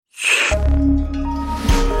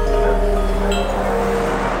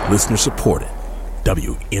Listener supported.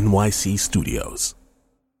 WNYC Studios.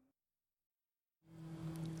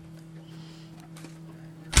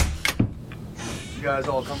 You guys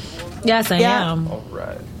all comfortable? Yes, I am. All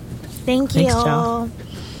right. Thank you. Thanks, Joe.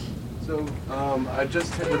 So, I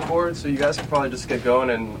just hit record, so you guys can probably just get going,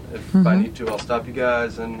 and if I need to, I'll stop you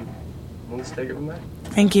guys, and let's take it from there.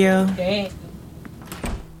 Thank you. Okay.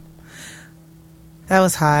 That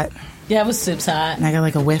was hot. Yeah, it was super hot. And I got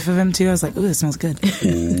like a whiff of him too. I was like, ooh, it smells good.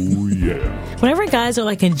 Oh, yeah. Whenever guys are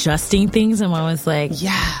like adjusting things, I'm always like,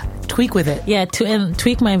 Yeah. Tweak with it. yeah, and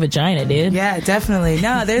tweak my vagina, dude. Yeah, definitely.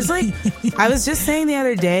 No, there's like, I was just saying the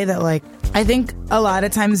other day that like, I think a lot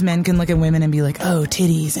of times men can look at women and be like, oh,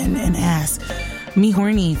 titties and ass. Me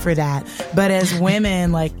horny for that. But as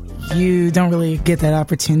women, like, you don't really get that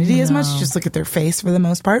opportunity as much. You just look at their face for the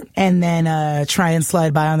most part and then try and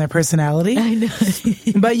slide by on their personality. I know.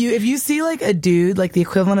 But if you see like a dude, like the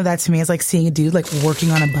equivalent of that to me is like seeing a dude like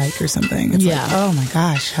working on a bike or something. It's Yeah. like, oh my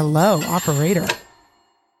gosh, hello, operator.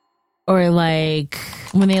 Or like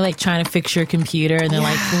when they like trying to fix your computer and they're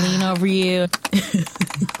like lean over you.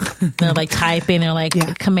 They're like typing. They're like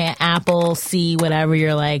command Apple C whatever.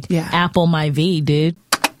 You're like Apple my V, dude.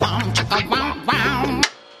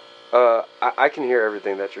 I can hear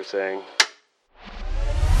everything that you're saying.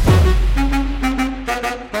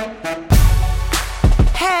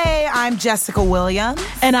 Hey, I'm Jessica Williams.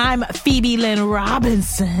 And I'm Phoebe Lynn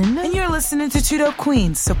Robinson. And you're listening to Two Dope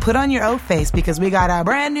Queens. So put on your O face because we got our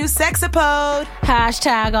brand new sexapode.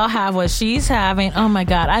 Hashtag I'll have what she's having. Oh my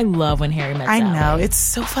God, I love when Harry met I Sally. know. It's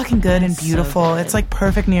so fucking good and beautiful. so good. It's like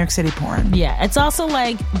perfect New York City porn. Yeah, it's also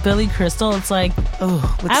like Billy Crystal. It's like,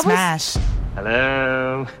 Oh, with Smash.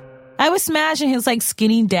 Hello. I was smashing his like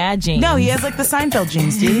skinny dad jeans. No, he has like the Seinfeld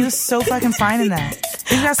jeans, dude. He was so fucking fine in that.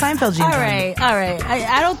 He's got Seinfeld jeans All on. right.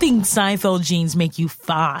 I don't think Seinfeld jeans make you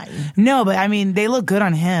fine. No, but I mean, they look good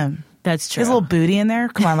on him. That's true. His little booty in there.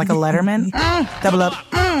 Come on, like a Letterman. Double up.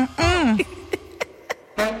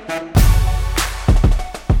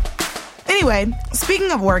 Anyway, speaking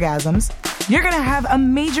of orgasms, you're going to have a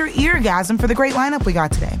major eargasm for the great lineup we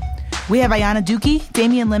got today. We have Ayana Dukey,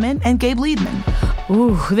 Damian Lemon, and Gabe Liedman.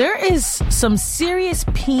 Ooh, there is some serious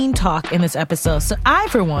peen talk in this episode, so I,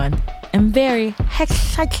 for one, am very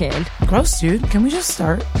excited. Gross, dude. Can we just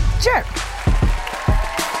start? Sure.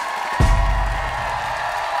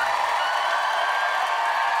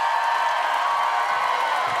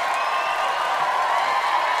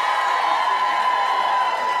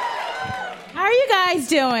 How are you guys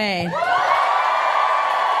doing?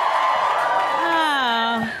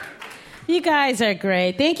 You guys are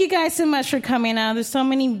great. Thank you guys so much for coming out. There's so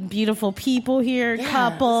many beautiful people here,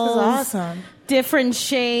 couples. This is awesome. Different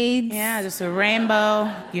shades. Yeah, just a rainbow,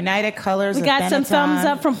 united colors. We got some thumbs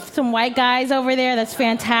up from some white guys over there. That's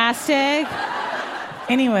fantastic.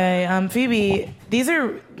 Anyway, Phoebe,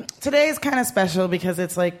 today is kind of special because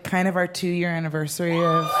it's like kind of our 2-year anniversary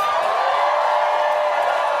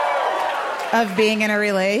of being in a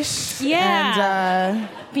relation. Yeah. And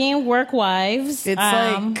being work wives. it's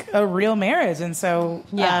like a real marriage. And so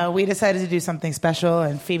we decided to do something special.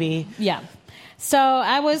 And Phoebe. Yeah. So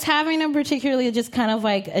I was having a particularly just kind of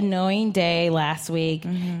like annoying day last week.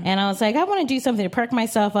 Mm-hmm. And I was like, I want to do something to perk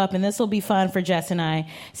myself up, and this will be fun for Jess and I.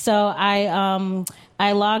 So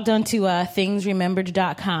I logged onto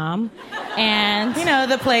thingsremembered.com. And You know,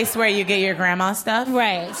 the place where you get your grandma stuff.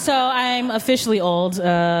 right. So I'm officially old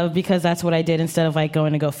because that's what I did instead of like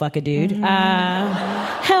going to go fuck a dude. Mm-hmm.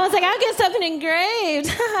 I was like, I'll get something engraved.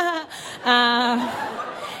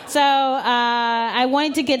 So I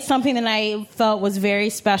wanted to get something that I felt was very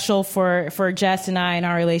special for Jess and I in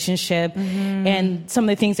our relationship, and some of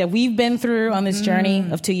the things that we've been through on this journey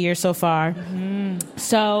of 2 years so far.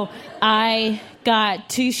 So I got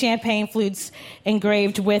 2 champagne flutes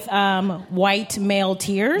engraved with white male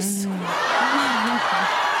tears.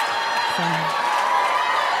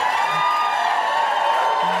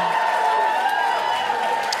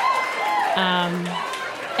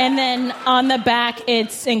 And then on the back,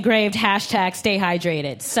 it's engraved hashtag stay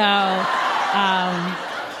hydrated. So,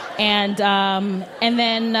 and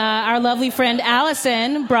then our lovely friend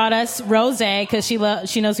Allison brought us rosé because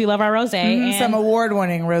she knows we love our rosé. And Some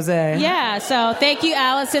award-winning rosé. yeah, so thank you,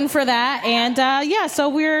 Allison, for that. And so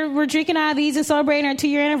we're drinking out of these and celebrating our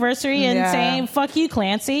 2-year anniversary and saying fuck you,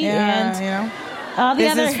 Clancy. Yeah, and you know.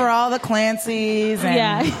 this is for all the Clancys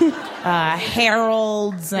and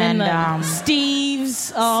Harolds and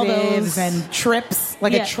Steves, all Sieves those. and Trips,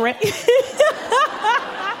 like a Trip.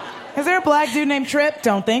 Is there a black dude named Trip?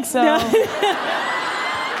 Don't think so.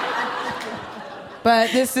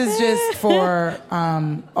 But this is just for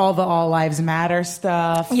all the All Lives Matter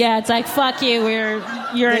stuff. Yeah, it's like, fuck you,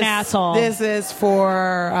 you're an asshole. This is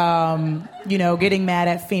for, getting mad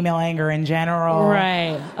at female anger in general.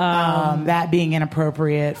 Right. That being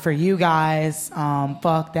inappropriate for you guys.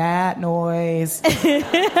 Fuck that noise.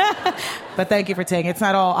 But thank you for taking it. It's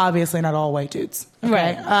obviously not all white dudes. Okay?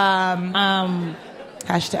 Right.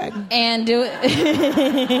 Hashtag. And do it.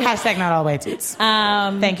 Hashtag not all white dudes.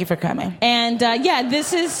 Thank you for coming. And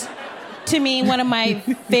this is, to me, one of my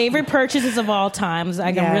favorite purchases of all times.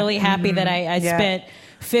 I'm really happy that I spent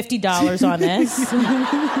 $50 on this.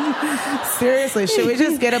 Seriously, should we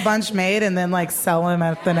just get a bunch made and then sell them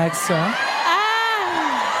at the next show?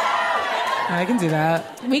 I can do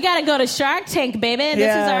that. We got to go to Shark Tank, baby.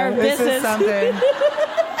 This is our business. This is something.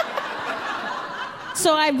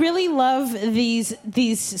 So I really love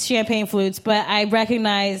these champagne flutes, but I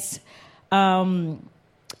recognize that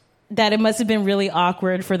it must have been really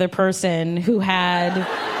awkward for the person who had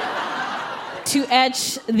to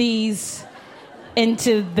etch these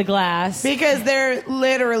into the glass. Because they're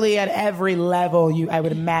literally at every level. I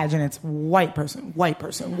would imagine it's white person, white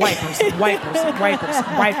person, white person, white person, white person,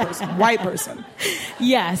 white person, white person.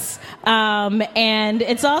 Yes. And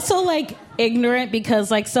it's also ignorant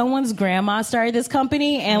because someone's grandma started this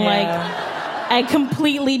company and I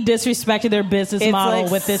completely disrespected their business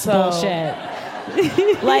model with this bullshit.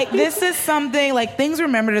 This is something things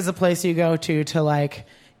remembered as a place you go to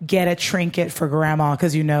get a trinket for grandma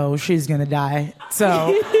because she's gonna die.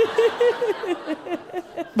 So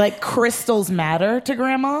crystals matter to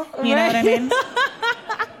grandma. You know what I mean?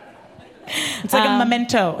 It's like a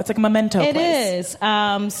memento. It's like a memento It place. is.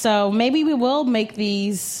 So maybe we will make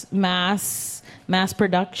these mass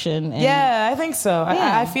production. Yeah, I think so.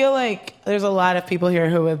 Yeah. I feel like there's a lot of people here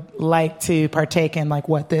who would like to partake in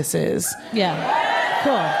what this is. Yeah.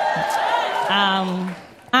 Cool.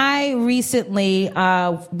 I recently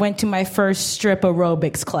went to my first strip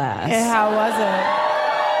aerobics class. And how was it?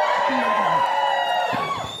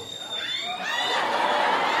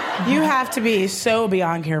 You have to be so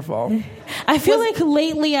beyond careful. I feel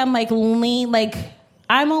lately I'm lean,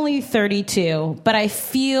 I'm only 32, but I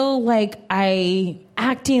feel I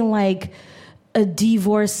acting like a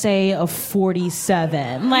divorcee of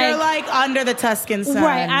 47. You're under the Tuscan sun.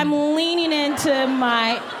 Right. I'm leaning into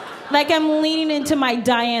my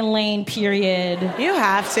Diane Lane period. You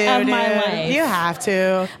have to, of dude. my life. You have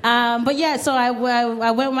to. But yeah, so I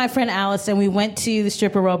went with my friend Allison. We went to the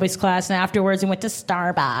strip aerobics class, and afterwards we went to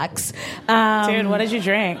Starbucks. Dude, what did you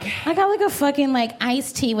drink? I got a fucking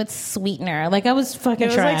iced tea with sweetener. I was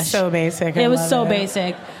fucking trash. It was trash. so basic. It was so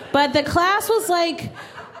basic. But the class was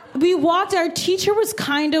we walked. Our teacher was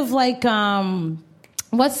kind of what's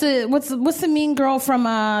the mean girl from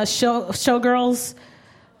Showgirls?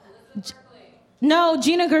 No,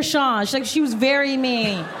 Gina Gershon. She was very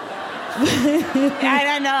mean. I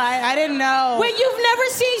don't know. I didn't know. Wait, you've never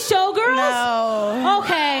seen Showgirls? No.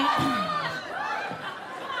 Okay.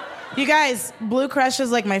 You guys, Blue Crush is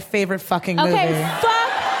my favorite fucking movie. Okay, fuck.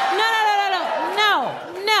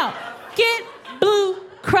 No. Get Blue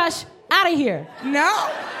Crush out of here. No.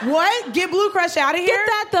 What? Get Blue Crush out of here? Get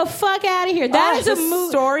that the fuck out of here. That is a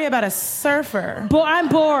story about a surfer. I'm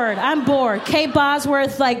bored. Kate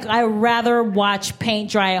Bosworth, I rather watch paint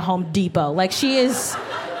dry at Home Depot. She is...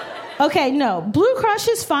 Okay, no. Blue Crush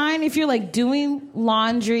is fine if you're doing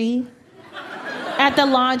laundry at the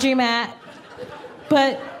laundromat.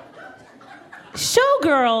 But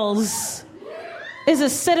Showgirls is a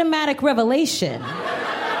cinematic revelation.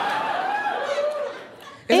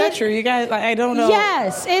 Is that true, you guys? I don't know.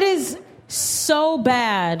 Yes, it is so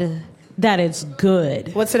bad that it's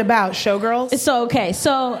good. What's it about? Showgirls?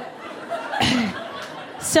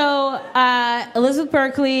 So Elizabeth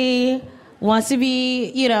Berkley wants to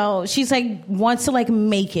be, she's wants to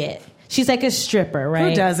make it. She's a stripper, right?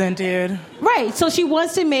 Who doesn't, dude? Right. So she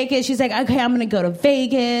wants to make it. She's okay, I'm going to go to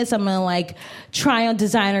Vegas. I'm going to try on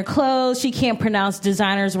designer clothes. She can't pronounce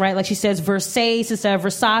designers right. She says Versace instead of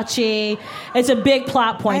Versace. It's a big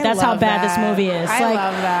plot point. That's how bad this movie is. I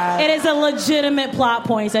love that. It is a legitimate plot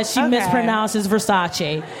point that she mispronounces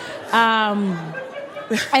Versace.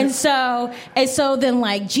 And so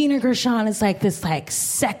then Gina Gershon is this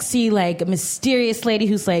sexy, mysterious lady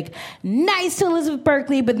who's nice to Elizabeth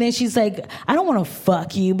Berkley, but then she's I don't want to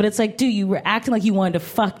fuck you, but it's dude, you were acting like you wanted to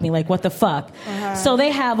fuck me, what the fuck? Uh-huh. So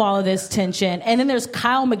they have all of this tension. And then there's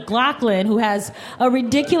Kyle MacLachlan, who has a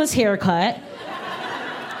ridiculous haircut,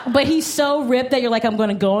 but he's so ripped that you're I'm going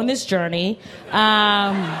to go on this journey.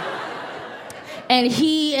 And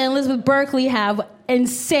he and Elizabeth Berkley have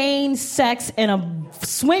insane sex in a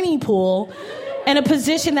swimming pool in a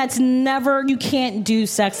position that's never, you can't do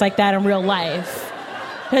sex like that in real life.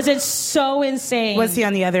 Because it's so insane. Was he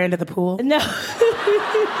on the other end of the pool? No. I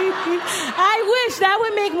wish. That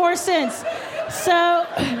would make more sense. So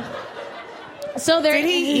there. Did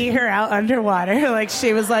he eat her out underwater? Like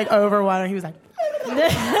she was like over water. He was like.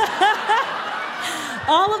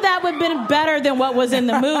 All of that would have been better than what was in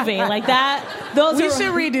the movie. Like that. We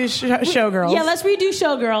should redo Showgirls. Yeah, let's redo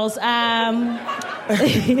Showgirls.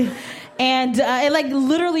 And it like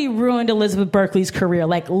literally ruined Elizabeth Berkley's career.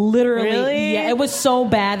 Like literally. Really? Yeah, it was so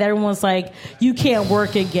bad that everyone was like, you can't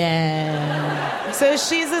work again. So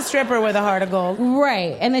she's a stripper with a heart of gold.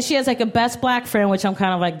 Right. And then she has like a best black friend, which I'm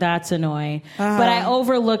kind of like, that's annoying. But I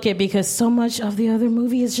overlook it because so much of the other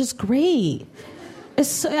movie is just great.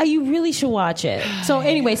 You really should watch it. So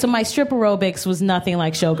anyway, so my strip aerobics was nothing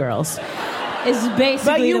like Showgirls. Is basically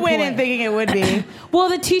but you the went point. in thinking it would be. Well,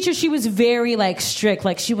 the teacher, she was very like strict.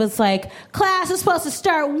 Like she was like, class is supposed to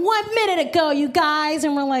start 1 minute ago, you guys.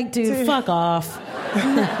 And we're like, dude, fuck off.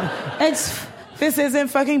 This isn't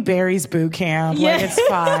fucking Barry's boot camp. Yeah. Like, it's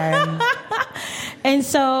fine. And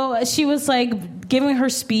so she was like giving her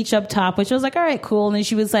speech up top, which was like, all right, cool. And then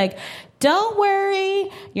she was like, don't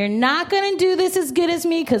worry, you're not going to do this as good as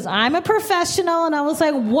me because I'm a professional. And I was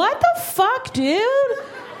like, what the fuck, dude?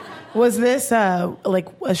 Was this like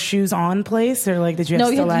a shoes on place or like did you have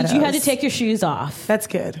stilettos? No, you had to take your shoes off. That's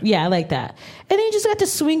good. Yeah, I like that. And then you just got to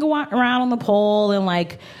swing around on the pole and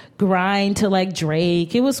like grind to like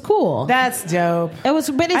Drake. It was cool. That's dope. It was,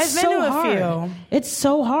 but it's I've so been to a hard. few. It's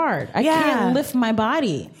so hard. I can't lift my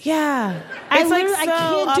body. Yeah. I It's like literally- so I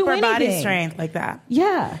can't do upper body anything. strength like that.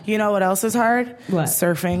 Yeah. You know what else is hard? What?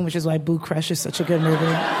 Surfing, which is why Boo Crush is such a good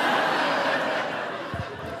movie.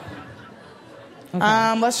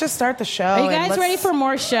 Okay. Let's just start the show. Are you guys ready for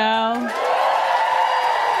more show?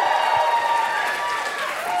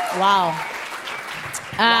 Wow.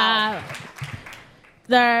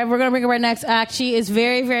 We're going to bring her right next act. She is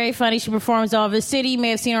very, very funny. She performs all over the city. You may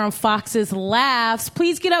have seen her on Fox's Laughs.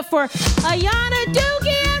 Please get up for Ayana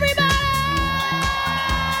Doogie, everybody!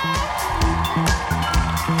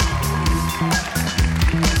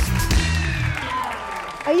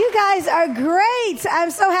 You guys are great. I'm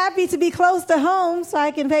so happy to be close to home so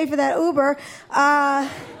I can pay for that Uber. I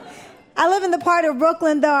live in the part of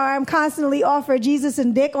Brooklyn, though, I'm constantly offered Jesus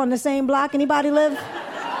and dick on the same block. Anybody live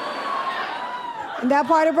in that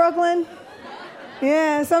part of Brooklyn?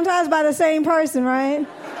 Yeah, sometimes by the same person, right?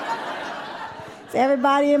 So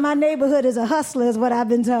everybody in my neighborhood is a hustler, is what I've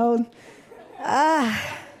been told.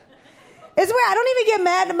 It's weird. I don't even get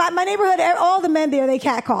mad. My neighborhood, all the men there, they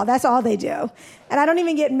catcall. That's all they do. And I don't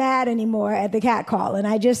even get mad anymore at the catcall. And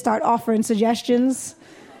I just start offering suggestions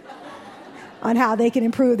on how they can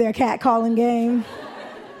improve their catcalling game.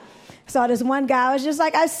 Saw this one guy. I was just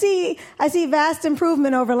like, I see vast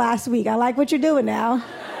improvement over last week. I like what you're doing now.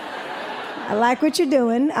 I like what you're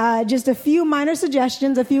doing. Just a few minor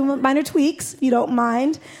suggestions, a few minor tweaks, if you don't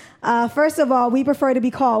mind. First of all, we prefer to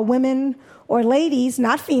be called women or ladies,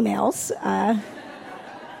 not females.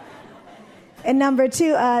 And number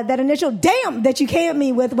two, that initial damn that you came at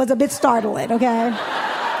me with was a bit startling, okay?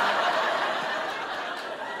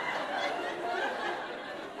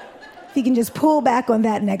 If you can just pull back on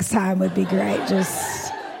that next time would be great.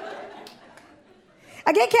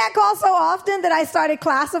 I get cat calls so often that I started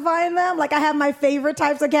classifying them. Like I have my favorite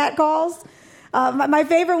types of cat calls. My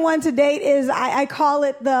favorite one to date is I call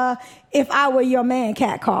it the if I were your man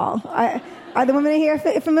cat call. Are the women in here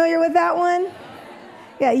familiar with that one?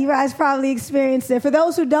 Yeah, you guys probably experienced it. For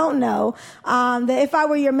those who don't know, the if I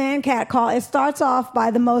were your man cat call, it starts off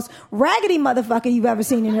by the most raggedy motherfucker you've ever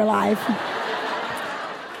seen in your life.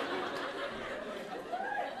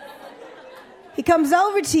 He comes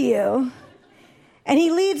over to you, and he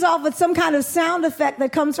leads off with some kind of sound effect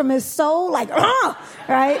that comes from his soul, like, right?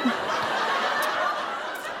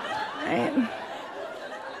 Right?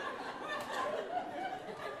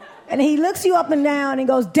 And he looks you up and down and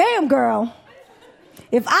goes, damn, girl,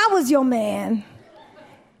 if I was your man.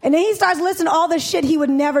 And then he starts listing all the shit he would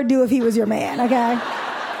never do if he was your man, okay?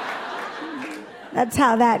 That's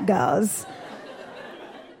how that goes.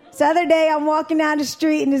 The other day, I'm walking down the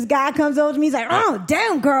street, and this guy comes over to me. He's like, oh,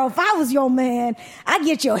 damn, girl, if I was your man, I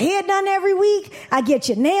get your hair done every week. I get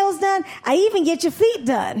your nails done. I even get your feet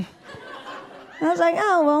done. I was like,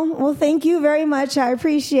 oh, well, thank you very much. I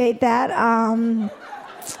appreciate that.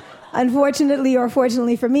 Unfortunately, or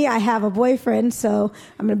fortunately for me, I have a boyfriend, so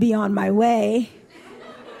I'm going to be on my way.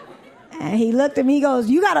 And he looked at me, he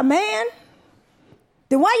goes, you got a man?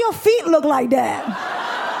 Then why your feet look like that?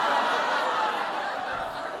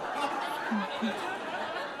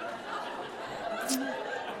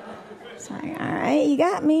 It's like, all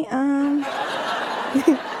got me.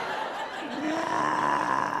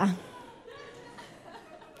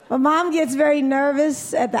 My mom gets very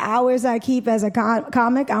nervous at the hours I keep as a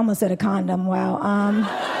comic. I almost said a condom. Wow.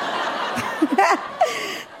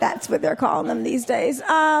 That's what they're calling them these days.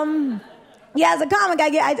 Yeah, as a comic,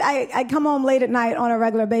 I come home late at night on a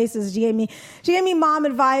regular basis. She gave me mom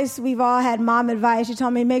advice. We've all had mom advice. She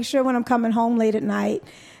told me, make sure when I'm coming home late at night,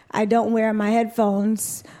 I don't wear my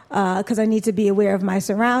headphones because I need to be aware of my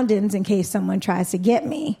surroundings in case someone tries to get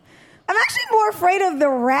me. I'm actually more afraid of the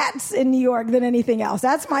rats in New York than anything else.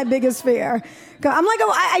 That's my biggest fear. I'm like,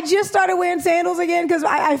 I just started wearing sandals again because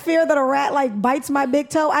I fear that a rat like bites my big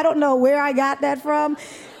toe. I don't know where I got that from.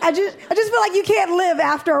 I just feel like you can't live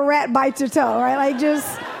after a rat bites your toe, right? Like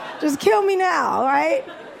just kill me now, right?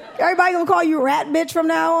 Everybody gonna call you rat bitch from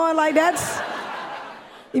now on. Like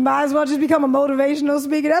you might as well just become a motivational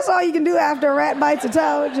speaker. That's all you can do after a rat bites a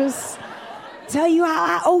toe. Just tell you how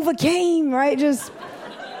I overcame, right?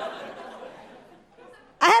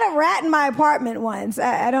 I had a rat in my apartment once.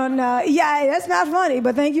 I don't know. Yeah, that's not funny,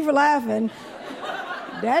 but thank you for laughing.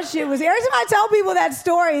 That shit was... Every time I tell people that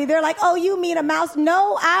story, they're like, oh, you mean a mouse?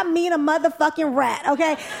 No, I mean a motherfucking rat,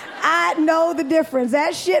 okay? I know the difference.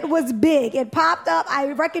 That shit was big. It popped up.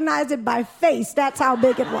 I recognized it by face. That's how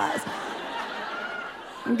big it was.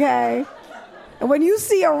 Okay? And when you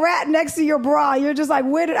see a rat next to your bra, you're just like,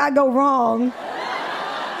 where did I go wrong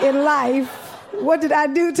in life? What did I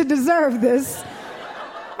do to deserve this?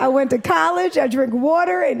 I went to college, I drink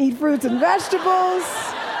water and eat fruits and vegetables.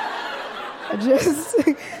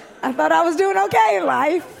 I thought I was doing okay in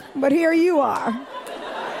life, but here you are.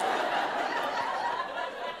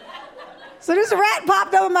 So this rat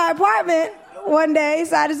popped up in my apartment one day,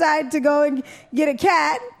 so I decided to go and get a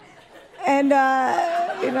cat. And,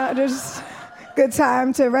 just good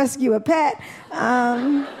time to rescue a pet.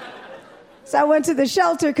 So I went to the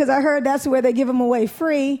shelter because I heard that's where they give them away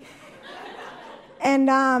free. And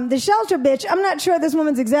the shelter bitch, I'm not sure this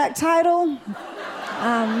woman's exact title.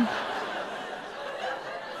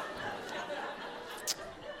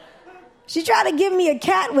 She tried to give me a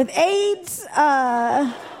cat with AIDS.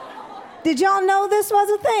 Did y'all know this was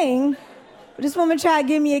a thing? This woman tried to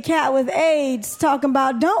give me a cat with AIDS, talking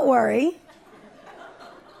about, don't worry.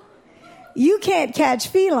 You can't catch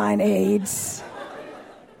feline AIDS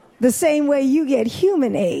the same way you get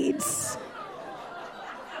human AIDS.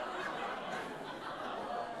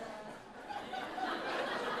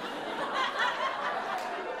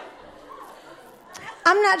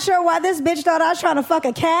 I'm not sure why this bitch thought I was trying to fuck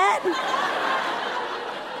a cat.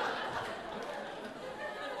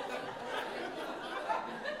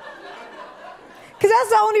 Because that's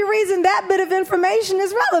the only reason that bit of information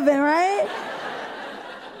is relevant, right?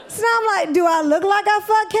 So now I'm like, do I look like I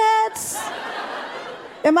fuck cats?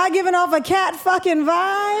 Am I giving off a cat fucking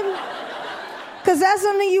vibe? Because that's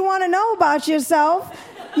something you want to know about yourself.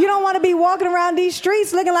 You don't want to be walking around these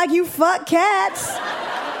streets looking like you fuck cats.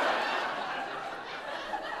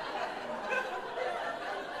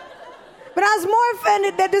 But I was more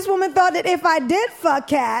offended that this woman thought that if I did fuck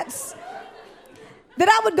cats, that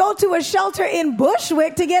I would go to a shelter in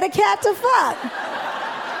Bushwick to get a cat to fuck.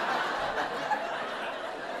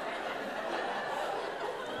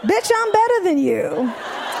 Bitch, I'm better than you.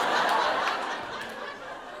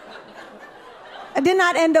 I did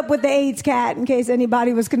not end up with the AIDS cat, in case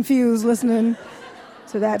anybody was confused listening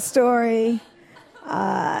to that story.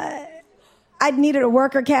 I needed a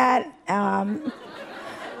worker cat.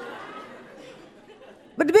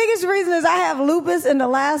 But the biggest reason is I have lupus, and the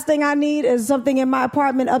last thing I need is something in my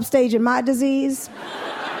apartment upstaging my disease.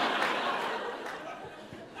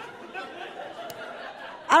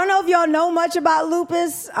 I don't know if y'all know much about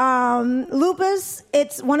lupus. Lupus,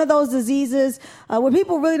 it's one of those diseases where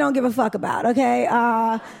people really don't give a fuck about, okay?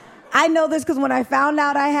 I know this because when I found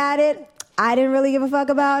out I had it, I didn't really give a fuck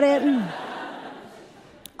about it.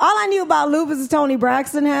 All I knew about lupus is Toni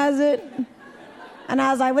Braxton has it. And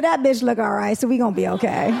I was like, well, that bitch look all right, so we gonna be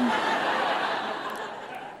okay.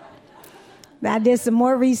 I did some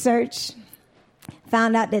more research,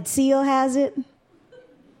 found out that Seal has it.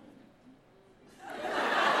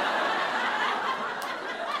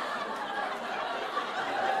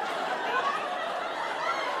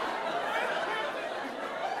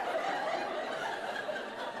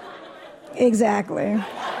 Exactly.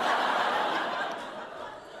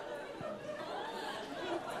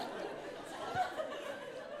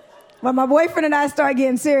 When my boyfriend and I started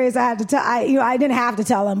getting serious, I had to tell. I didn't have to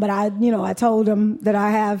tell him, but I told him that I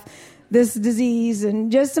have this disease,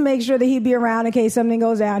 and just to make sure that he'd be around in case something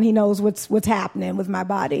goes down, he knows what's happening with my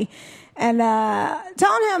body. And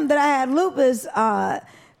telling him that I had lupus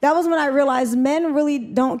that was when I realized men really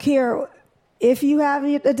don't care if you have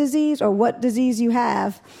a disease or what disease you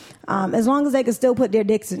have, as long as they can still put their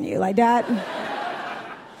dicks in you. Like that.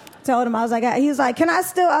 Told him, I was like, he was like, can I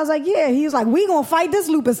still? I was like, yeah. He was like, we gonna fight this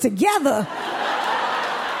lupus together.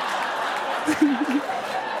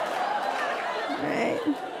 Right.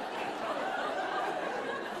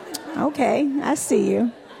 Okay, I see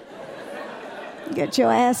you. Get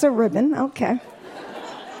your ass a ribbon. Okay.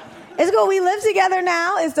 It's cool. We live together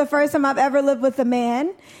now. It's the first time I've ever lived with a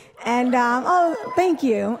man. And, oh, thank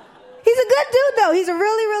you. He's a good dude, though. He's a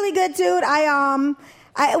really, really good dude.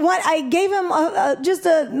 I gave him just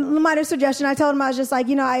a minor suggestion. I told him, I was just like,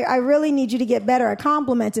 I really need you to get better at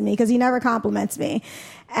complimenting me because he never compliments me.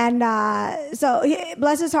 And so,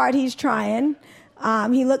 bless his heart, he's trying.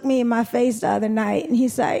 He looked me in my face the other night, and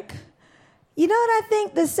he's like, you know what I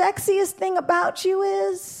think the sexiest thing about you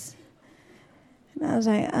is? And I was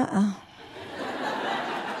like,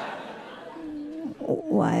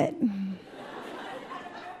 What?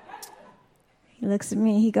 He looks at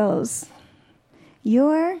me, he goes,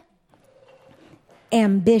 your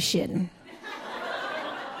ambition.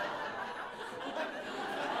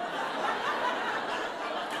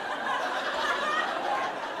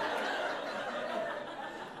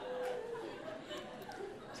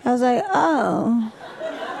 I was like, oh.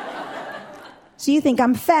 So you think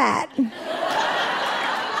I'm fat?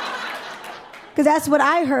 Because that's what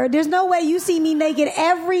I heard. There's no way you see me naked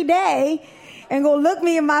every day and go look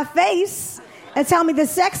me in my face and tell me the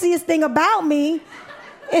sexiest thing about me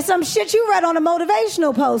is some shit you read on a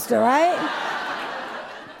motivational poster, right?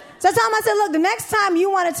 So I told him, I said, look, the next time you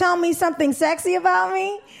want to tell me something sexy about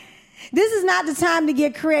me, this is not the time to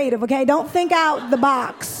get creative, okay? Don't think out the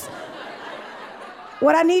box.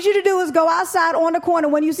 What I need you to do is go outside on the corner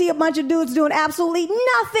when you see a bunch of dudes doing absolutely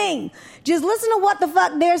nothing. Just listen to what the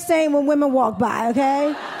fuck they're saying when women walk by,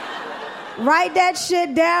 okay? Write that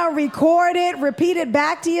shit down, record it, repeat it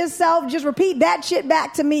back to yourself. Just repeat that shit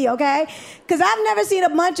back to me, okay? Because I've never seen a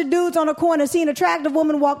bunch of dudes on the corner see an attractive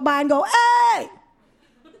woman walk by and go, hey,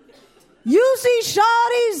 you see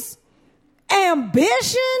shawty's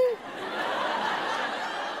ambition?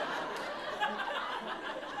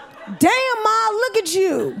 Damn, Ma, look at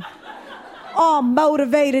you. All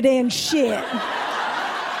motivated and shit.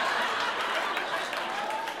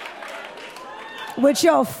 With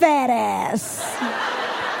your fat ass.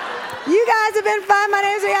 You guys have been fun. My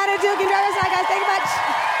name is Rihanna Duke. Enjoy your guys. Thank you much.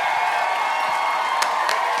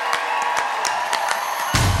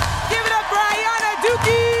 Give it up for Rihanna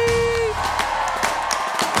Dookie.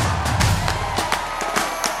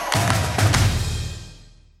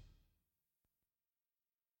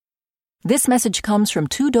 This message comes from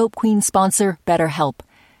Two Dope Queens sponsor, BetterHelp.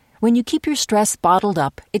 When you keep your stress bottled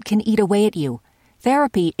up, it can eat away at you.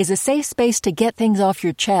 Therapy is a safe space to get things off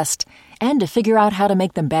your chest and to figure out how to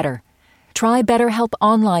make them better. Try BetterHelp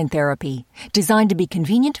Online Therapy, designed to be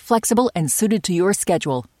convenient, flexible, and suited to your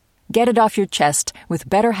schedule. Get it off your chest with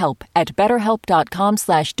BetterHelp at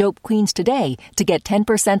betterhelp.com/dopequeens today to get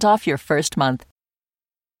 10% off your first month.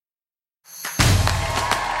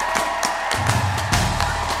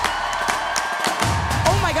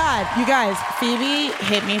 You guys, Phoebe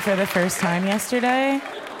hit me for the first time yesterday,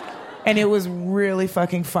 and it was really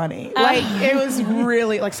fucking funny. Like, it was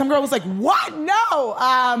really, like, some girl was like, what?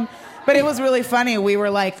 No! But it was really funny. We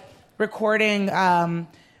were, like, recording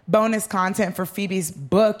bonus content for Phoebe's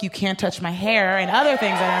book, You Can't Touch My Hair, and other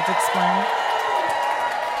things I have to explain.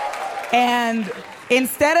 And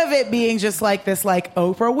instead of it being just like this, like,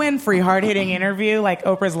 Oprah Winfrey hard-hitting interview, like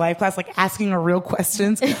Oprah's life class, like asking her real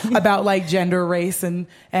questions about, like, gender, race, and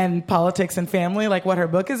politics and family, like what her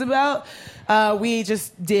book is about, we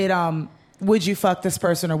just did, would you fuck this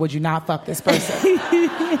person or would you not fuck this person?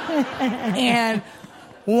 And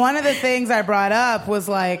one of the things I brought up was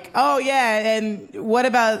like, oh, yeah, and what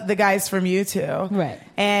about the guys from U2? Right.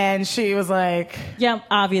 And she was like... Yeah,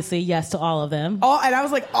 obviously, yes to all of them. And I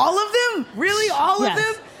was like, all of them? Really? All of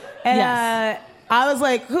them? And I was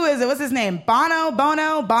like, who is it? What's his name? Bono.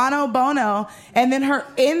 And then her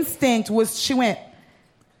instinct was, she went...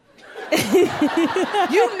 You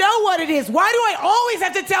know what it is. Why do I always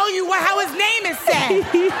have to tell you how his name is said?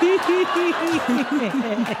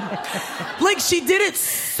 Like, she did it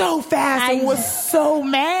so fast and was so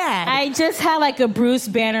mad. I just had like a Bruce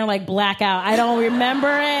Banner like blackout. I don't remember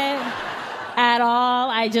it at all.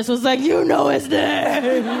 I just was like, you know his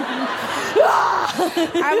name.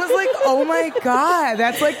 I was like, oh my God.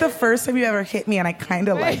 That's like the first time you ever hit me, and I kind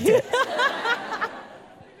of liked it.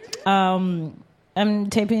 I'm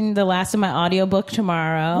taping the last of my audiobook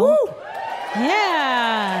tomorrow. Woo!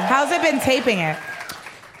 Yeah. How's it been taping it?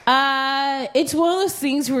 It's one of those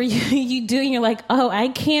things where you do and you're like, oh, I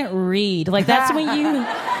can't read. Like, that's when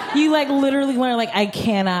you like literally learn, like, I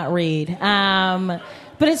cannot read.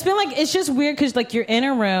 But it's been like, it's just weird because like you're in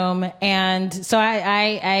a room, and so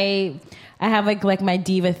I have like my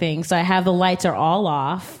diva thing. So I have the lights are all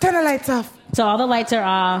off. Turn the lights off. So all the lights are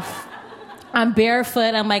off. I'm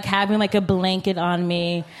barefoot. I'm like having like a blanket on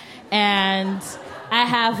me, and I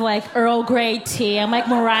have like Earl Grey tea. I'm like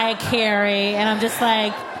Mariah Carey, and I'm just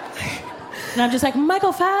like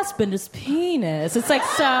Michael Fassbender's penis. It's like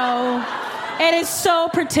so, it is so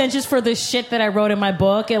pretentious for the shit that I wrote in my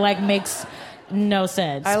book. It like makes no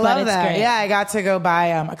sense. I love that. Great. Yeah, I got to go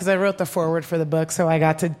buy because I wrote the foreword for the book, so I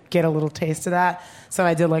got to get a little taste of that. So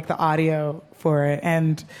I did like the audio for it,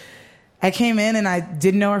 and I came in and I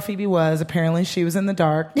didn't know where Phoebe was. Apparently, she was in the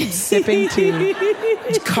dark sipping tea,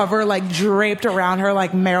 cover like draped around her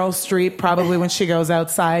like Meryl Streep, probably when she goes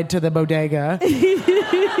outside to the bodega.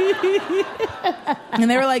 And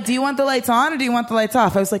they were like, do you want the lights on or do you want the lights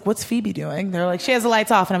off? I was like, what's Phoebe doing? They were like, she has the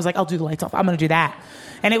lights off. And I was like, I'll do the lights off. I'm going to do that.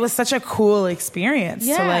 And it was such a cool experience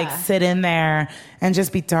to like sit in there and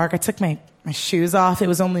just be dark. I took my shoes off. It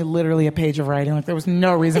was only literally a page of writing. Like there was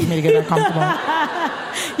no reason for me to get that comfortable.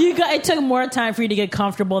 It took more time for you to get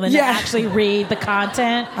comfortable than to actually read the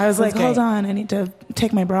content. I was like, hold on, I need to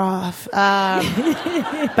take my bra off.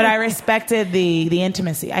 But I respected the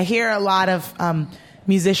intimacy. I hear a lot of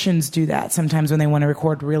musicians do that sometimes when they want to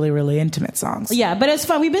record really, really intimate songs. Yeah, but it's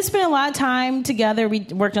fun. We've been spending a lot of time together. We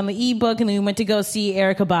worked on the ebook, and then we went to go see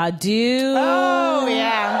Erykah Badu. Oh,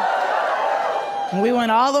 yeah. We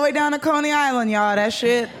went all the way down to Coney Island, y'all. That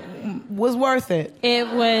shit was worth it. It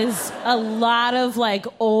was a lot of like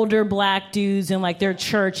older black dudes in like their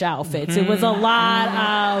church outfits. It was a lot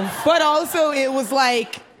of... But also it was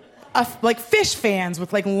like Fish fans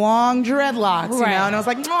with like long dreadlocks, you know? And I was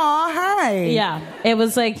like, aw, hi. Yeah. It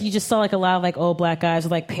was like, you just saw like a lot of like old black guys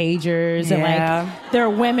with like pagers and like their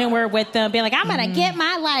women were with them being like, I'm going to get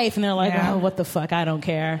my life. And they're like, oh, what the fuck? I don't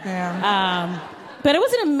care. Yeah. But it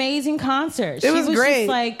was an amazing concert. It was great. Just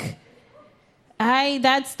like,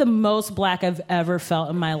 that's the most black I've ever felt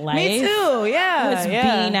in my life. Me too, yeah. Was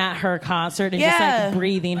being at her concert and just like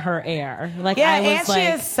breathing her air. Like I was and she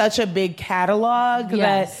has such a big catalog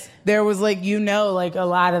that there was like, like a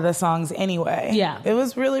lot of the songs anyway. Yeah. It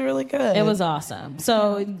was really, really good. It was awesome.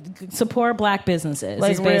 So support black businesses.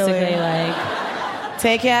 Like, it's basically really. Like...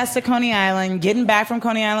 Take your ass to Coney Island. Getting back from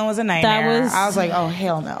Coney Island was a nightmare. I was like, oh,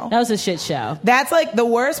 hell no. That was a shit show. That's like the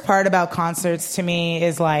worst part about concerts to me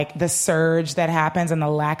is like the surge that happens and the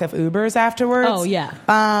lack of Ubers afterwards. Oh, yeah.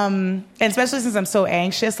 And especially since I'm so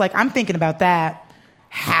anxious, like I'm thinking about that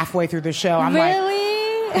halfway through the show. I'm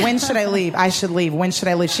like, when should I leave? I should leave. When should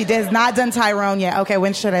I leave? She has not done Tyrone yet. Okay,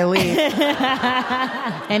 when should I leave?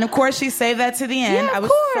 And of course, she saved that to the end. Yeah, I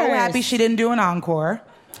was so happy she didn't do an encore.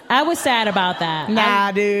 I was sad about that.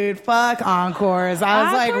 Nah, dude, fuck encores. I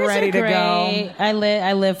was like ready to go. I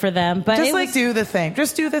live for them, but just like do the thing.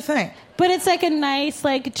 Just do the thing. But it's like a nice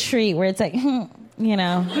like treat where it's like, you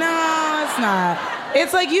know. No, it's not.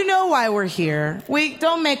 It's like, you know why we're here. We've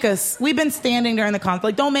been standing during the concert.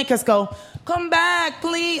 Like, don't make us go, come back,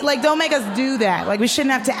 please. Like, don't make us do that. Like, we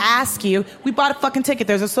shouldn't have to ask you. We bought a fucking ticket.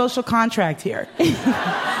 There's a social contract here.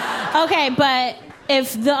 Okay, but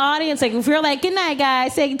if the audience, like, if you're like, good night,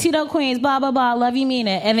 guys, say Tito Queens, blah, blah, blah, love you, mean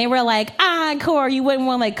it, and they were like, encore, you wouldn't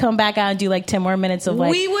want to, like, come back out and do, like, 10 more minutes of, like,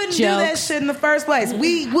 we wouldn't jokes. do that shit in the first place.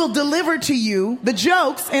 We will deliver to you the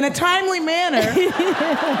jokes in a timely manner because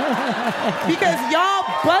y'all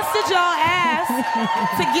busted y'all ass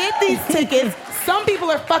to get these tickets. Some people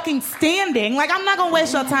are fucking standing. Like, I'm not going to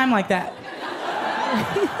waste your time like that.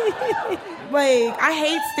 Like, I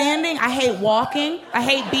hate standing. I hate walking. I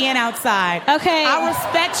hate being outside. Okay. I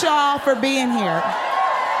respect y'all for being here.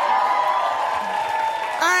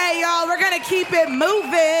 All right, y'all. We're going to keep it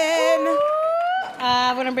moving.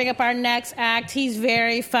 We're going to bring up our next act. He's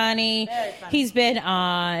very funny. He's been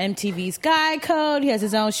on MTV's Guy Code. He has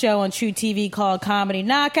his own show on True TV called Comedy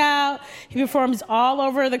Knockout. He performs all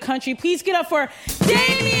over the country. Please get up for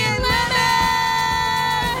Damian Lemon!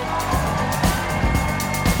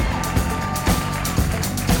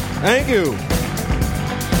 Thank you.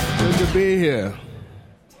 Good to be here.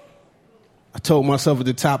 I told myself at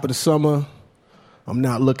the top of the summer, I'm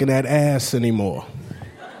not looking at ass anymore.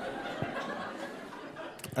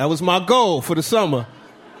 That was my goal for the summer.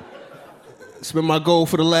 It's been my goal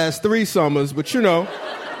for the last 3 summers, but you know,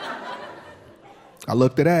 I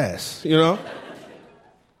looked at ass, you know?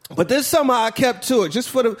 But this summer I kept to it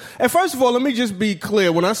and first of all, let me just be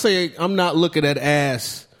clear. When I say I'm not looking at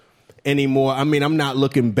ass anymore, I mean I'm not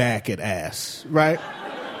looking back at ass, right?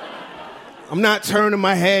 I'm not turning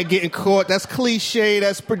my head, getting caught. That's cliche.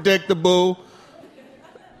 That's predictable.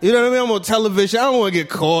 You know what I mean? I'm on television. I don't want to get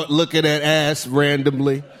caught looking at ass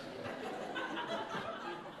randomly.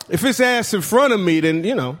 If it's ass in front of me, then,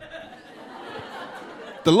 you know,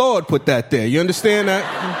 the Lord put that there. You understand that?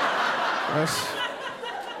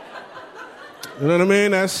 You know what I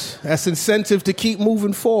mean? That's incentive to keep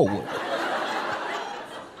moving forward.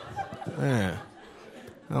 Man,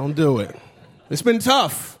 I don't do it. It's been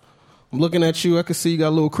tough. I'm looking at you. I can see you got a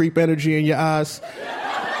little creep energy in your eyes.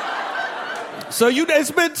 So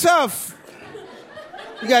it's been tough.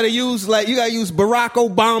 You gotta use Barack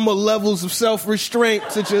Obama levels of self-restraint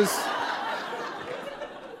to just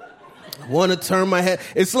want to turn my head.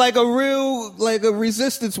 It's like a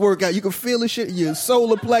resistance workout. You can feel the shit in your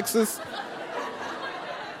solar plexus.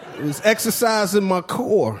 It was exercising my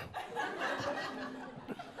core.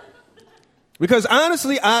 Because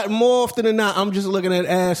honestly, more often than not, I'm just looking at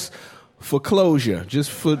ass for closure,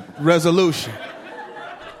 just for resolution.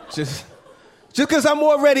 Just because I'm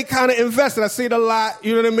already kind of invested. I see it a lot,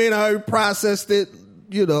 you know what I mean? I already processed it,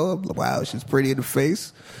 you know. Wow, she's pretty in the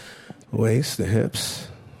face. Waist, the hips,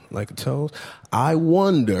 like the toes. I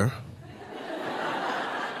wonder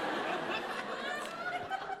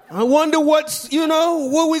what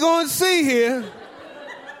we going to see here.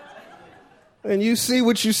 And you see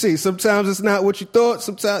what you see. Sometimes it's not what you thought.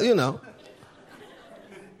 Sometimes, you know.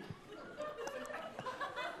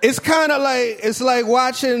 It's kind of like, it's like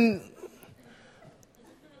watching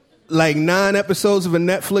like 9 episodes of a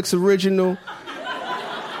Netflix original.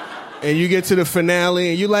 And you get to the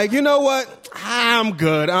finale and you're like, you know what? I'm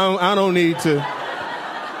good. I don't need to.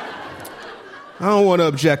 I don't want to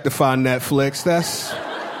objectify Netflix. That's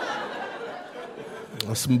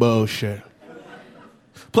some bullshit.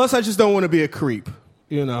 Plus, I just don't want to be a creep,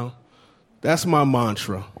 you know. That's my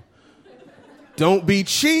mantra. Don't be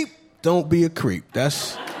cheap, don't be a creep.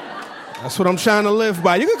 That's what I'm trying to live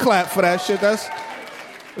by. You can clap for that shit.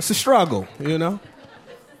 It's a struggle, you know.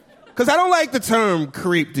 Because I don't like the term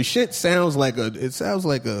creep. The shit sounds like a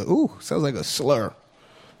slur,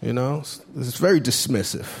 you know. It's very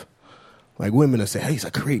dismissive. Like women that say, hey, he's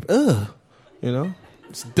a creep. Ugh, you know.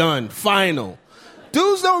 It's done, final.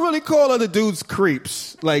 Dudes don't really call other dudes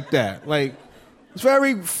creeps like that. Like, it's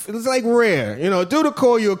like rare. You know, a dude will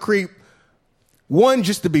call you a creep, one,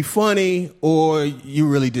 just to be funny, or you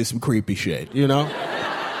really did some creepy shit, you know?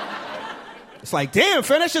 It's like, damn,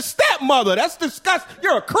 fam, that's your stepmother. That's disgusting.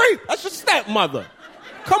 You're a creep. That's your stepmother.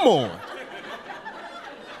 Come on.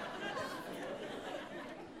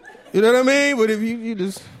 You know what I mean? But if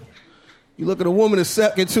you look at a woman a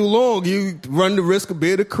second too long, you run the risk of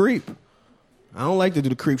being a creep. I don't like to do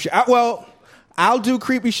the creep shit. I'll do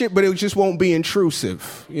creepy shit, but it just won't be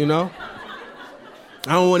intrusive, you know?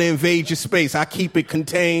 I don't want to invade your space. I keep it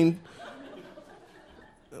contained.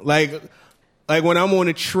 Like when I'm on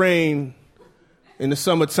a train in the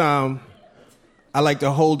summertime, I like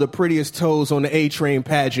to hold the prettiest toes on the A-Train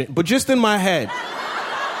pageant, but just in my head.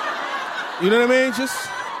 You know what I mean? Just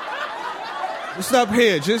up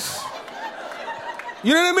here,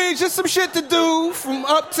 you know what I mean? Just some shit to do from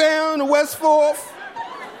Uptown to West 4th.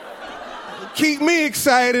 Keep me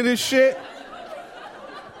excited and shit.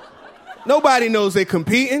 Nobody knows they're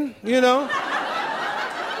competing, you know?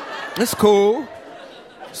 It's cool.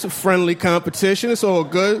 It's a friendly competition. It's all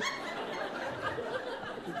good.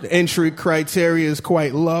 The entry criteria is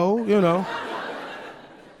quite low, you know?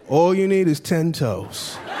 All you need is 10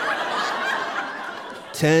 toes.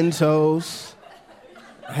 10 toes.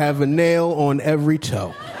 Have a nail on every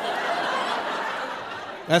toe.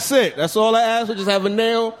 That's it. That's all I ask for. Just have a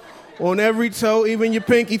nail on every toe, even your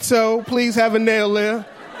pinky toe. Please have a nail there.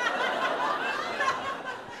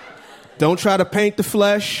 Don't try to paint the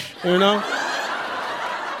flesh, you know?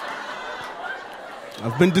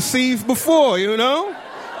 I've been deceived before, you know?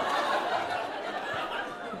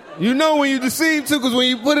 You know when you're deceived too, because when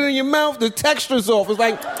you put it in your mouth, the texture's off. It's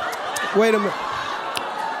like, wait a minute.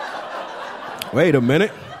 Wait a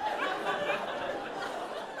minute.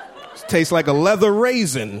 This tastes like a leather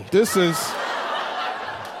raisin. Tastes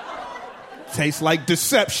like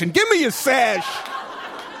deception. Give me your sash.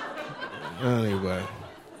 Anyway.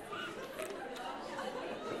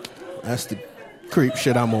 That's the creep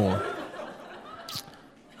shit I'm on.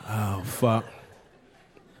 Oh, fuck.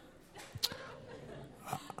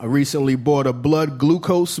 I recently bought a blood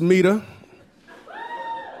glucose meter.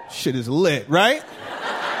 Shit is lit, right?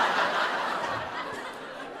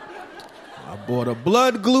 Bought a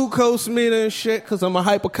blood glucose meter and shit because I'm a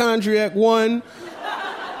hypochondriac, one.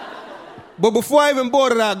 But before I even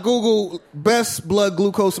bought it, I Googled best blood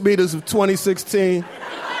glucose meters of 2016.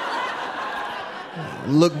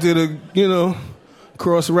 Looked at a,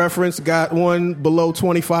 cross-reference, got one below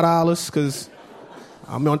 $25 because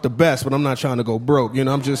I want the best, but I'm not trying to go broke.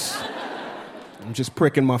 I'm just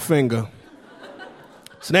pricking my finger.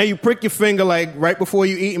 So now you prick your finger like right before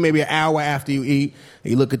you eat and maybe an hour after you eat,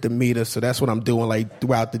 and you look at the meter. So that's what I'm doing like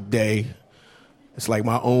throughout the day. It's like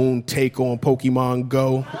my own take on Pokemon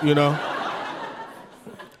Go,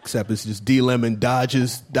 Except it's just D-Lemon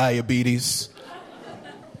dodges diabetes.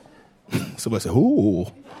 Somebody said, ooh.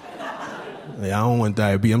 Yeah, I don't want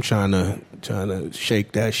diabetes. I'm trying to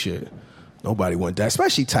shake that shit. Nobody wants that,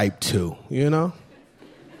 especially type 2,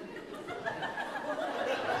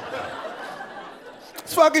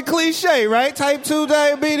 It's fucking cliche, right? Type 2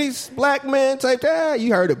 diabetes, black man, type 2.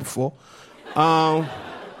 You heard it before.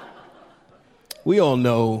 We all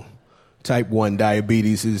know type 1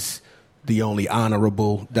 diabetes is the only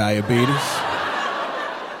honorable diabetes.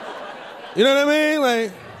 You know what I mean?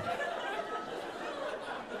 Like,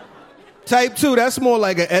 type 2, that's more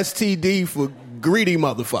like an STD for greedy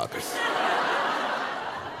motherfuckers.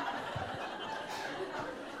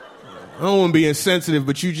 I don't want to be insensitive,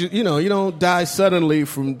 but you don't die suddenly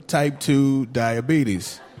from type 2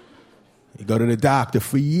 diabetes. You go to the doctor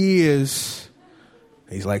for years.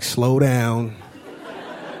 He's like, slow down.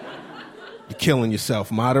 You're killing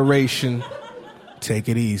yourself. Moderation. Take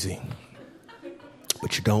it easy.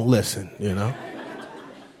 But you don't listen,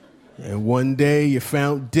 And one day you're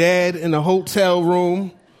found dead in a hotel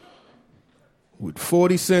room with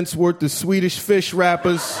 40 cents worth of Swedish fish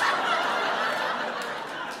wrappers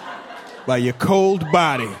by your cold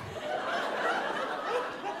body.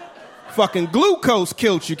 Fucking glucose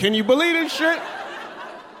killed you. Can you believe this shit?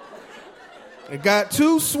 It got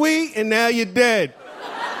too sweet and now you're dead.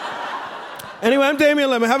 Anyway, I'm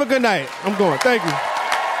Damian Lemon. Have a good night. I'm going. Thank you.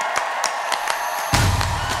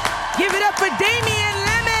 Give it up for Damian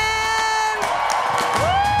Lemon!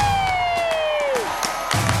 Woo!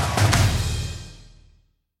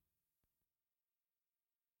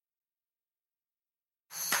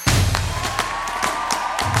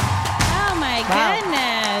 Oh my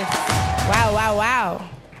goodness! Wow!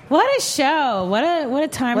 What a show! What a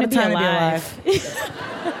time to be alive!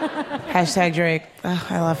 Hashtag Drake. Oh,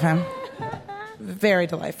 I love him. Very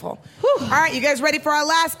delightful. Whew. All right, you guys ready for our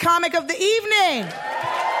last comic of the evening?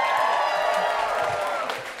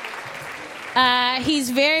 He's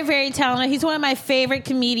very, very talented. He's one of my favorite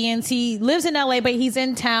comedians. He lives in LA, but he's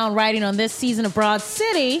in town writing on this season of Broad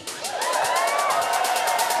City.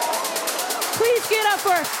 Please get up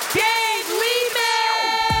for Gabe Lehman!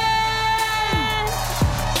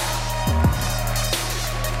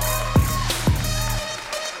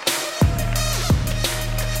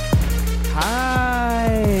 Hi.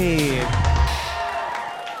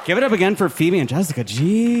 Give it up again for Phoebe and Jessica.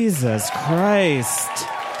 Jesus Christ.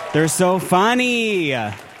 They're so funny.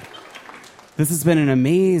 This has been an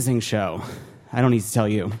amazing show. I don't need to tell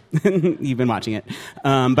you. You've been watching it.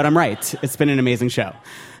 But I'm right. It's been an amazing show.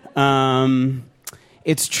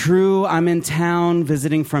 It's true. I'm in town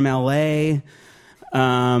visiting from LA.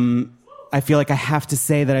 I feel like I have to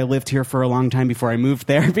say that I lived here for a long time before I moved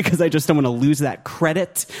there because I just don't want to lose that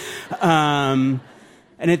credit.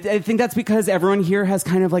 And I think that's because everyone here has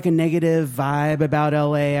kind of like a negative vibe about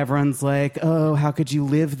LA. Everyone's like, oh, how could you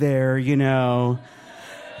live there,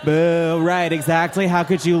 Boo, right, exactly. How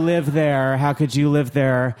could you live there? How could you live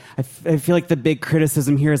there? I feel like the big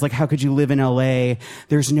criticism here is like, how could you live in LA?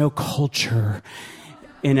 There's no culture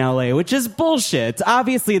in LA, which is bullshit.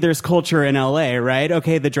 Obviously, there's culture in LA, right?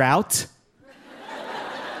 Okay, the drought.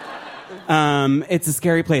 It's a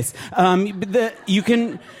scary place. One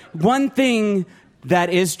thing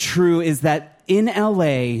that is true is that in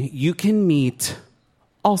LA, you can meet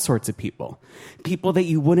all sorts of people. People that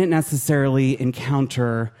you wouldn't necessarily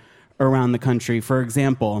encounter around the country. For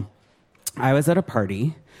example, I was at a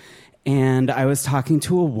party and I was talking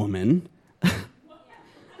to a woman.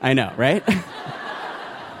 I know, right? I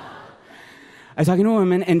was talking to a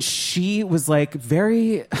woman and she was like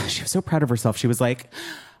she was so proud of herself. She was like,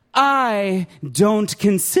 I don't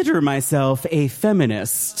consider myself a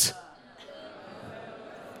feminist.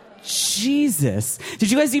 Jesus.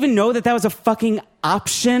 Did you guys even know that was a fucking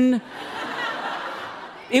option?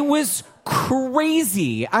 It was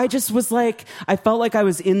crazy. I just was like, I felt like I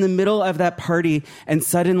was in the middle of that party and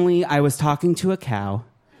suddenly I was talking to a cow.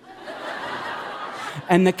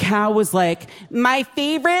 And the cow was like, my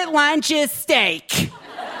favorite lunch is steak.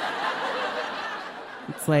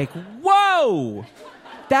 It's like, whoa,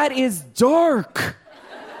 that is dark.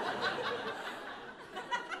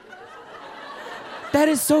 That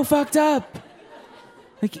is so fucked up.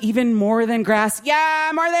 Like, even more than grass.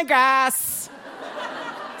 Yeah, more than grass.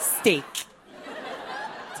 Steak.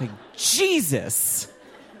 Jesus.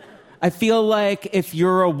 I feel like if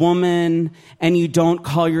you're a woman and you don't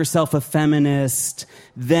call yourself a feminist,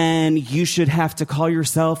 then you should have to call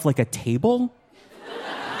yourself like a table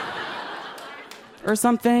or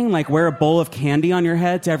something. Like wear a bowl of candy on your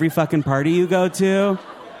head to every fucking party you go to.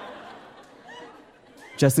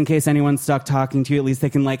 Just in case anyone's stuck talking to you, at least they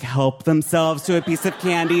can like help themselves to a piece of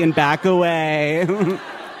candy and back away.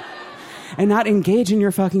 And not engage in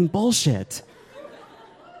your fucking bullshit.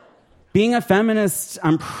 Being a feminist,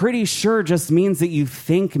 I'm pretty sure, just means that you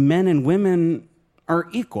think men and women are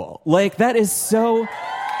equal. Like, that is so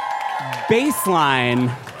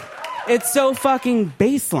baseline. It's so fucking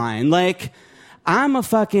baseline. Like, I'm a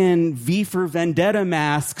fucking V for Vendetta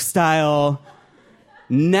mask style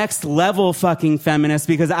next level fucking feminist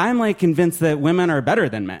because I'm like convinced that women are better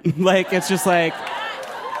than men. Like, it's just like,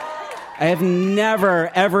 I have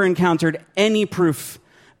never ever encountered any proof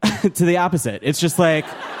to the opposite. It's just like,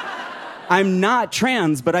 I'm not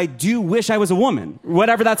trans, but I do wish I was a woman.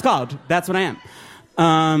 Whatever that's called. That's what I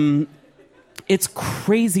am. It's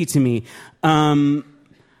crazy to me. I'm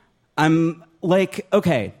like,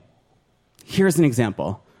 okay, here's an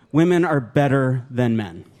example. Women are better than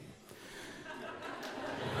men.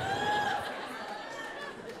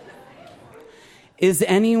 Is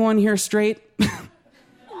anyone here straight?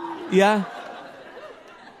 Yeah?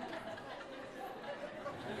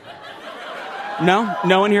 No?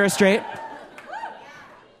 No one here is straight?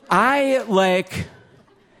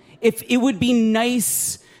 If it would be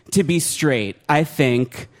nice to be straight, I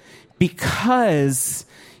think, because,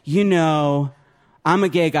 you know, I'm a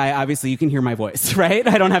gay guy. Obviously, you can hear my voice, right?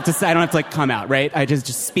 I don't have to like come out, right? I just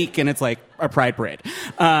speak and it's like a pride parade.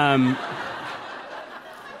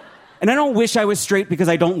 And I don't wish I was straight because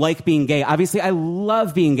I don't like being gay. Obviously, I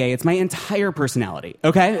love being gay. It's my entire personality,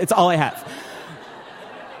 okay? It's all I have.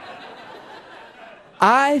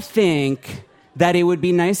 I think that it would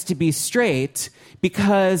be nice to be straight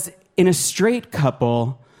because in a straight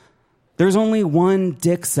couple, there's only one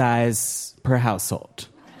dick size per household.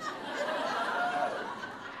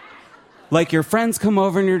 Like your friends come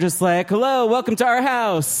over and you're just like, hello, welcome to our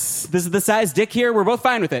house. This is the size dick here. We're both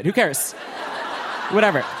fine with it. Who cares?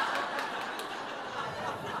 Whatever.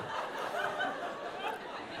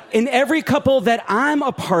 In every couple that I'm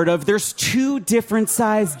a part of, there's 2 different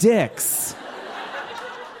size dicks.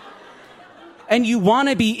 And you want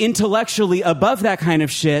to be intellectually above that kind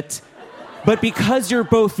of shit, but because you're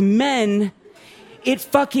both men, it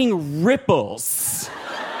fucking ripples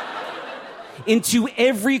into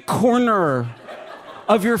every corner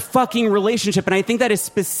of your fucking relationship. And I think that is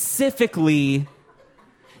specifically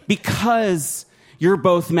because you're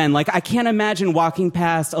both men. Like, I can't imagine walking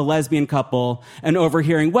past a lesbian couple and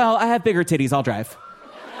overhearing, well, I have bigger titties, I'll drive.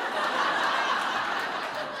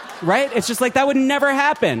 Right? It's just like, that would never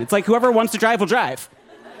happen. It's like, whoever wants to drive will drive.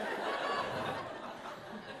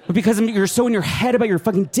 But because you're so in your head about your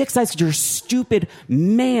fucking dick size, because you're a stupid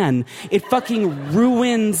man, it fucking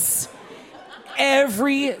ruins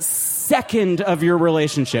every second of your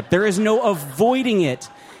relationship. There is no avoiding it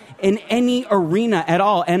in any arena at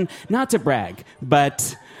all. And not to brag,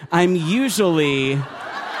 but I'm usually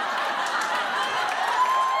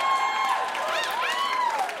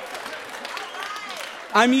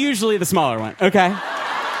the smaller one, okay?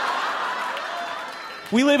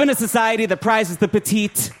 We live in a society that prizes the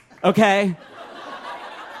petite, okay?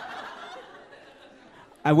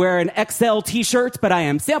 I wear an XL t-shirt, but I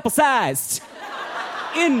am sample-sized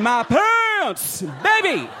in my pants,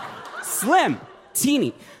 baby. Slim,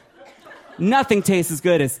 teeny. Nothing tastes as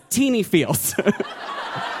good as teeny feels.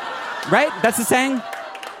 Right? That's the saying?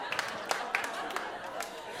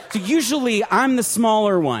 So usually I'm the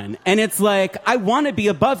smaller one, and it's like, I want to be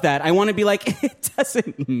above that. I want to be like, it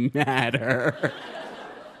doesn't matter.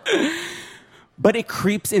 But it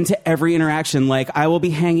creeps into every interaction. Like, I will be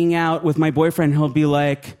hanging out with my boyfriend, and he'll be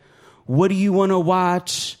like, what do you want to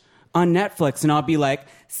watch on Netflix? And I'll be like,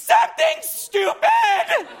 something stupid!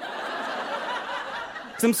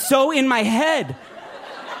 Because I'm so in my head.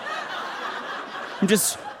 I'm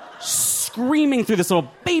just screaming through this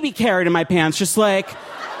little baby carrot in my pants, just like,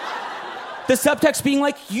 the subtext being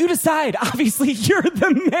like, you decide. Obviously, you're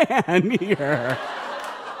the man here.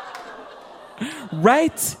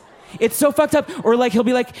 Right? It's so fucked up. Or like, he'll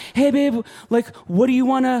be like, hey, babe, like, what do you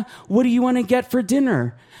want to get for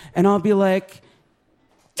dinner? And I'll be like,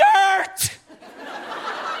 dirt!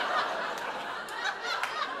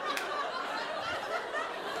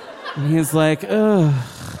 And he's like, ugh.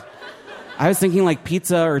 I was thinking like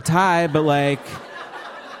pizza or Thai, but like,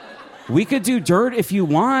 we could do dirt if you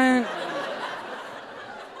want.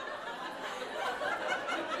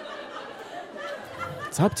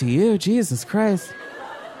 It's up to you, Jesus Christ.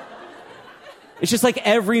 It's just like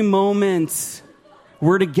every moment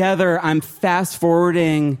we're together, I'm fast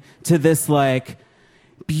forwarding to this like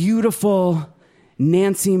beautiful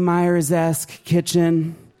Nancy Meyers-esque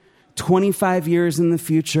kitchen. 25 years in the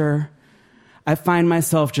future, I find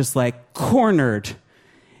myself just like cornered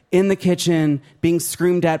in the kitchen, being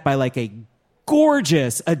screamed at by like a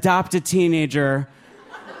gorgeous adopted teenager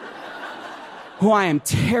who I am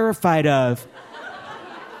terrified of.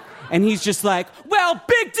 And he's just like, well,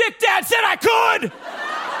 Big Dick Dad said I could!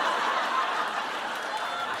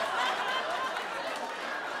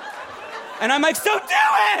 And I'm like, so do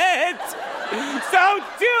it! So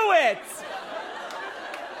do it!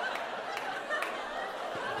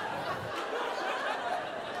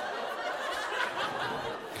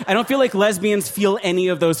 I don't feel like lesbians feel any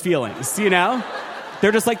of those feelings, you know?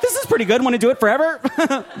 They're just like, this is pretty good, want to do it forever?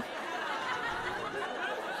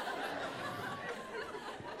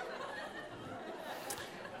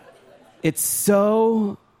 It's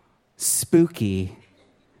so spooky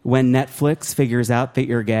when Netflix figures out that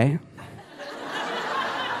you're gay.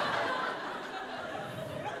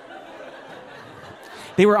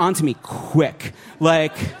 They were onto me quick.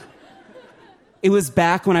 Like, it was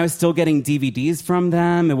back when I was still getting DVDs from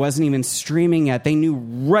them. It wasn't even streaming yet. They knew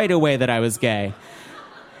right away that I was gay.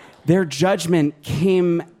 Their judgment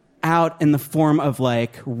came out in the form of,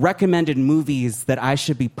 like, recommended movies that I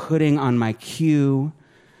should be putting on my queue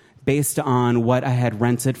based on what I had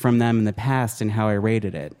rented from them in the past and how I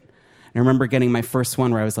rated it. And I remember getting my first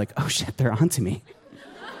one where I was like, oh, shit, they're onto me.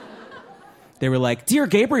 They were like, Dear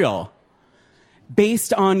Gabriel,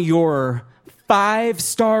 based on your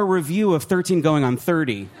 5-star review of 13 Going on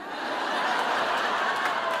 30.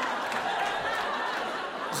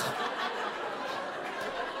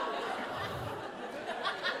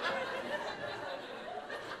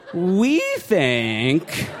 We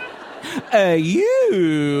think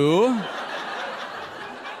you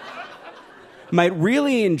might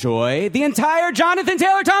really enjoy the entire Jonathan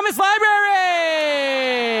Taylor Thomas library.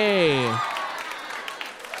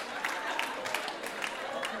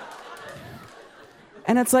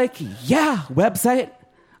 And it's like, yeah, website,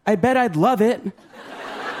 I bet I'd love it.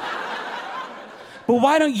 But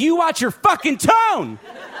why don't you watch your fucking tone?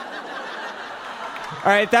 All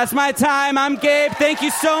right, that's my time. I'm Gabe. Thank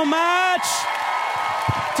you so much.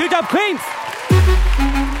 2 Dope Queens.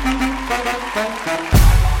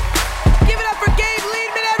 Give it up for Gabe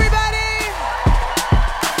Liedman, everybody!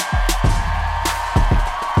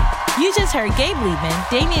 You just heard Gabe Liedman,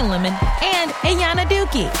 Damian Lemon, and Ayana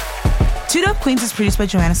Dookie. 2 Dope Queens is produced by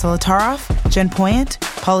Joanna Solitaroff, Jen Poyant,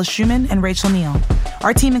 Paula Schumann, and Rachel Neal.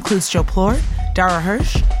 Our team includes Joe Plord, Dara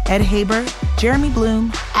Hirsch, Ed Haber, Jeremy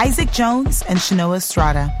Bloom, Isaac Jones, and Shanoa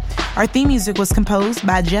Estrada. Our theme music was composed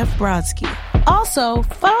by Jeff Brodsky. Also,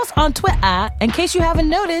 follow us on Twitter. In case you haven't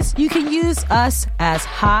noticed, you can use us as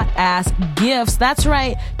hot-ass gifts. That's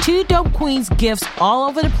right, 2 Dope Queens gifts all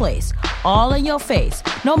over the place, all in your face,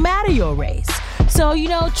 no matter your race. So, you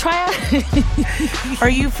know, try out... Are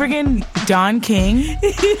you friggin' Don King?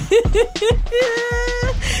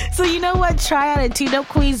 So you know what? Try out a 2 Dope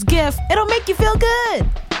Queens gift. It'll make you feel good.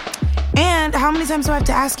 And how many times do I have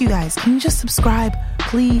to ask you guys? Can you just subscribe,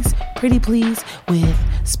 please? Pretty please, with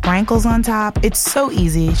sprinkles on top. It's so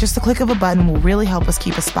easy. Just a click of a button will really help us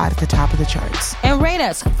keep a spot at the top of the charts. And rate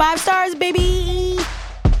us 5 stars, baby.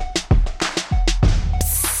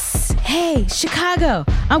 Hey, Chicago,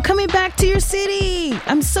 I'm coming back to your city.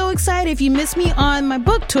 I'm so excited. If you missed me on my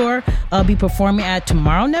book tour, I'll be performing at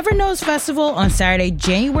Tomorrow Never Knows Festival on Saturday,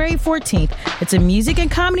 January 14th. It's a music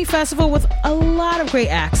and comedy festival with a lot of great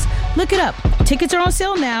acts. Look it up. Tickets are on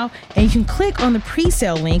sale now, and you can click on the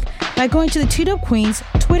pre-sale link by going to the 2 Dope Queens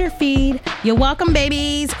Twitter feed. You're welcome,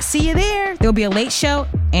 babies. See you there. There'll be a late show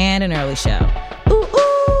and an early show. Ooh, ooh.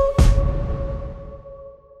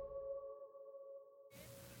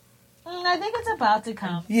 I think it's about to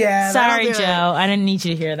come. Yeah. Sorry, Joe. I didn't need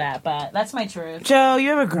you to hear that, but that's my truth. Joe,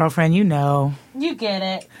 you have a girlfriend, you know. You get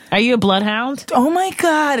it. Are you a bloodhound? Oh my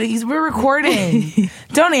God, we're recording.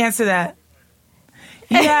 Don't answer that.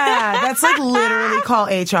 Yeah, that's like literally call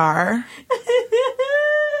HR.